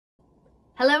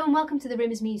Hello and welcome to the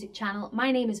Rimmers Music channel.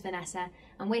 My name is Vanessa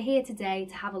and we're here today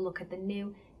to have a look at the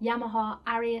new Yamaha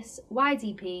Arius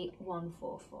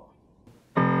YDP144.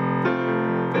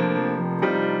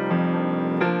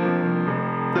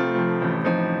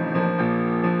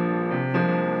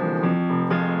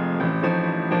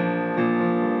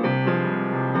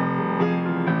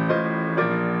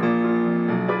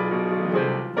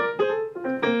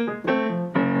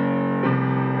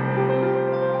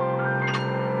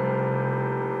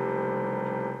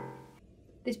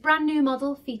 This brand new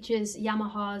model features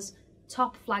Yamaha's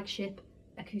top flagship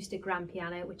acoustic grand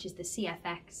piano, which is the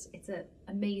CFX. It's an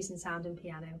amazing sounding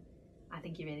piano. I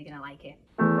think you're really going to like it.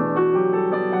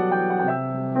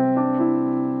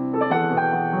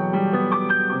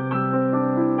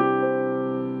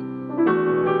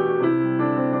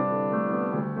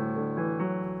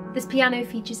 This piano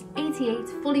features 88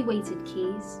 fully weighted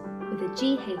keys with a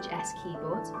GHS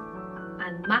keyboard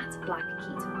and matte black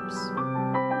keytops.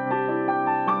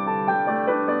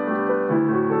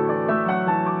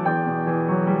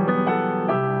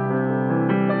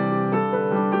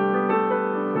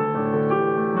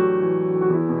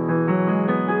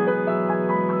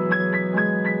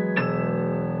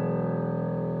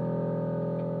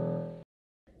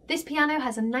 This piano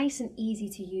has a nice and easy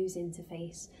to use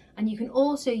interface, and you can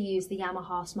also use the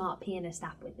Yamaha Smart Pianist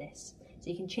app with this. So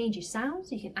you can change your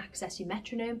sounds, you can access your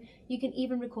metronome, you can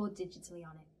even record digitally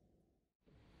on it.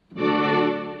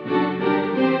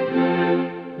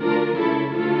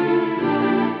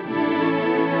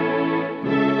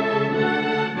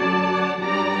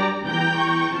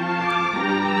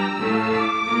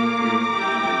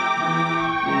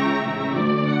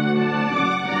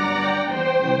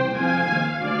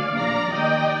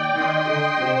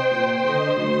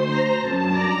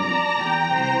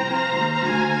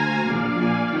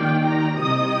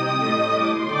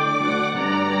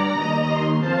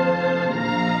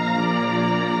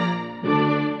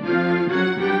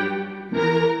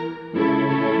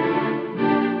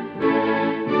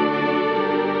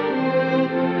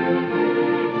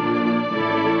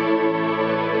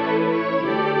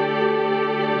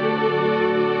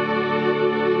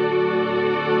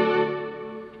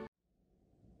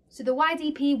 So the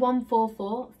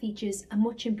YDP144 features a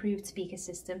much improved speaker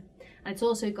system, and it's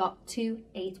also got two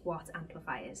 8-watt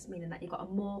amplifiers, meaning that you've got a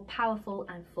more powerful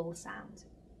and full sound.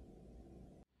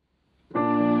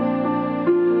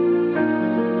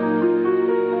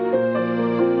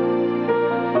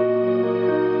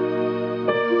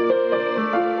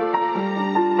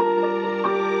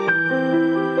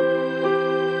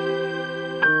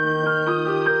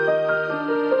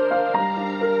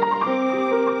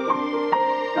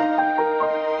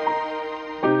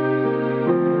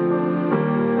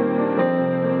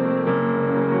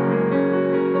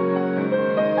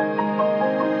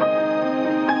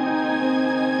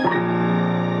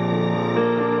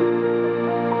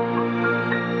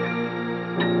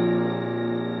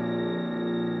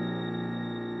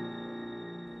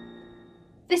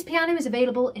 This piano is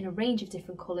available in a range of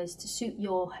different colours to suit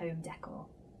your home decor.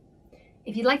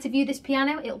 If you'd like to view this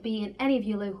piano, it'll be in any of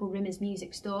your local Rimmers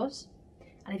Music stores.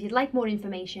 And if you'd like more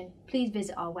information, please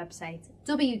visit our website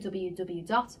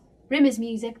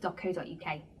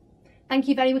www.rimmersmusic.co.uk. Thank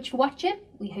you very much for watching.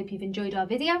 We hope you've enjoyed our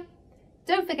video.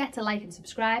 Don't forget to like and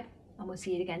subscribe, and we'll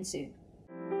see you again soon.